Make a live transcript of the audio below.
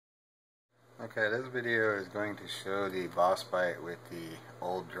Okay, this video is going to show the boss fight with the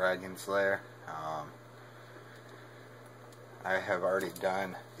Old Dragonslayer. I have already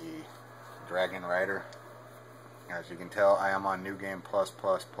done the Dragon Rider. As you can tell, I am on New Game Plus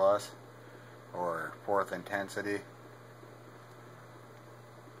or 4th intensity.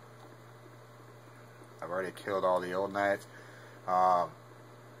 I've already killed all the old knights.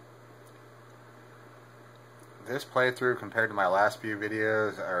 This playthrough compared to my last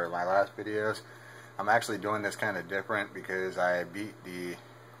videos, I'm actually doing this kind of different because I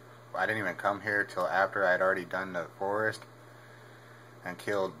didn't even come here till after I'd already done the forest and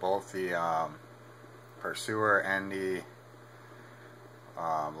killed both the pursuer and the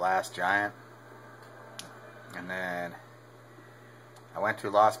last giant, and then I went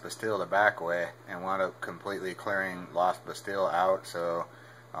to Lost Bastille the back way and wound up completely clearing Lost Bastille out. So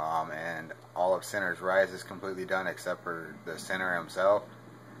and all of Sinner's Rise is completely done except for the Sinner himself,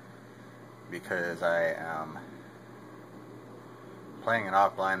 because I am playing in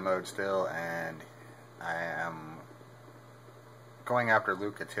offline mode still, and I am going after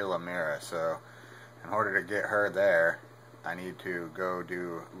Lucatilla Mira. So in order to get her there, I need to go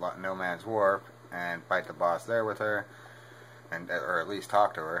do No Man's Wharf and fight the boss there with her, or at least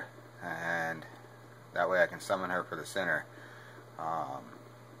talk to her, and that way I can summon her for the Sinner.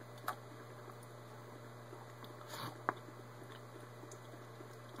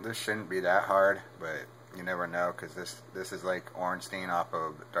 This shouldn't be that hard, but you never know, because this is like Ornstein off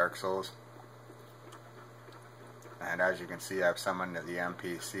of Dark Souls. And as you can see, I've summoned the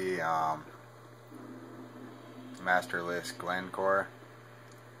NPC Masterless Glencour.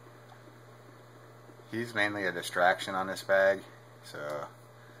 He's mainly a distraction on this bag, so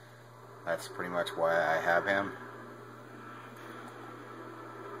that's pretty much why I have him.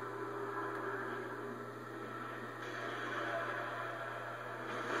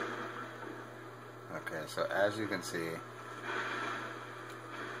 Okay, so as you can see,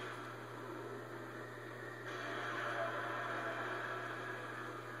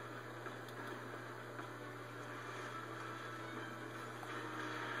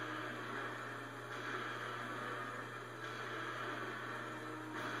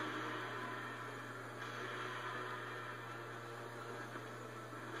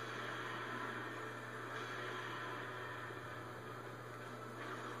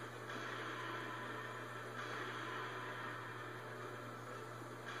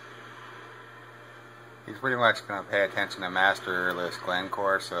 he's pretty much going to pay attention to Masterless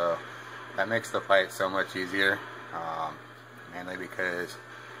Glencour, so that makes the fight so much easier, mainly because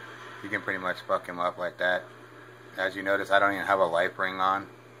you can pretty much fuck him up like that. As you notice, I don't even have a life ring on,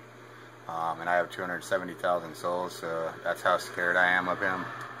 and I have 270,000 souls, so that's how scared I am of him.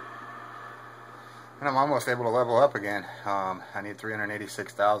 And I'm almost able to level up again. I need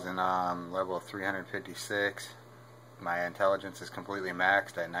 386,000, level 356. My intelligence is completely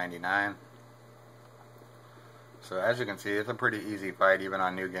maxed at 99. So as you can see, it's a pretty easy fight even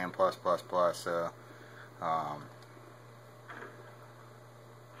on New Game Plus. So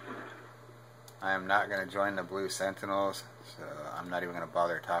I am not going to join the Blue Sentinels, so I'm not even going to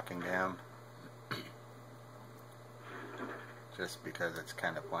bother talking to him, just because it's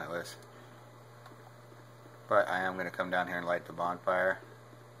kind of pointless. But I am going to come down here and light the bonfire.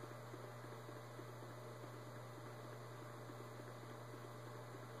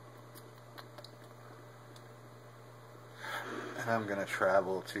 And I'm going to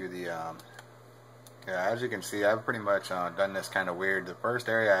travel to the, yeah, as you can see, I've pretty much done this kind of weird. The first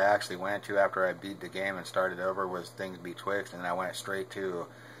area I actually went to after I beat the game and started over was Things Betwixt, and then I went straight to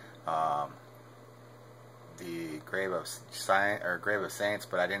the Grave of Saints,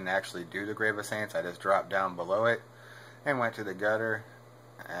 but I didn't actually do the Grave of Saints. I just dropped down below it and went to the gutter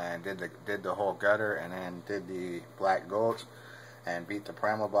and did the whole gutter, and then did the Black Gulch and beat the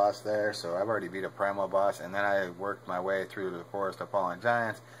primal boss there. So I've already beat a primal boss, and then I worked my way through the Forest of Fallen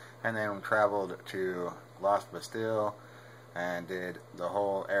Giants, and then traveled to Lost Bastille and did the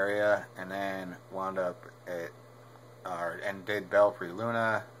whole area, and then wound up and did Belfry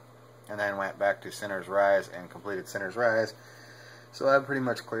Luna, and then went back to Sinner's Rise and completed Sinner's Rise. So I've pretty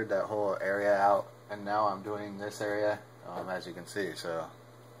much cleared that whole area out, and now I'm doing this area, as you can see. So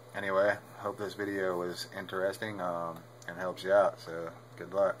anyway, hope this video was interesting and helps you out, so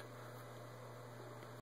good luck.